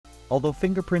Although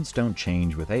fingerprints don't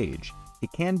change with age,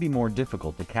 it can be more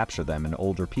difficult to capture them in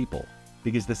older people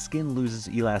because the skin loses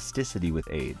elasticity with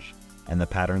age and the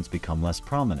patterns become less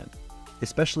prominent,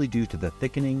 especially due to the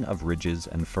thickening of ridges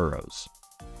and furrows.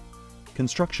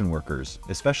 Construction workers,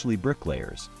 especially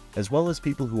bricklayers, as well as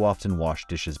people who often wash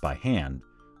dishes by hand,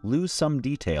 lose some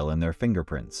detail in their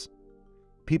fingerprints.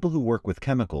 People who work with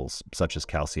chemicals, such as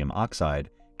calcium oxide,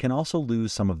 can also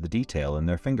lose some of the detail in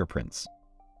their fingerprints.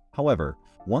 However,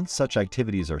 once such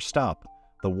activities are stopped,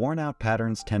 the worn-out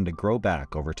patterns tend to grow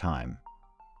back over time.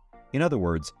 In other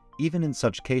words, even in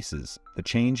such cases, the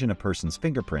change in a person's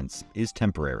fingerprints is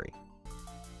temporary.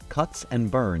 Cuts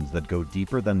and burns that go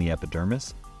deeper than the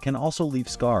epidermis can also leave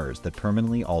scars that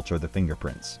permanently alter the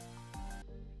fingerprints.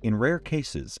 In rare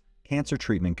cases, cancer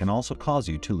treatment can also cause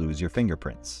you to lose your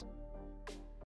fingerprints.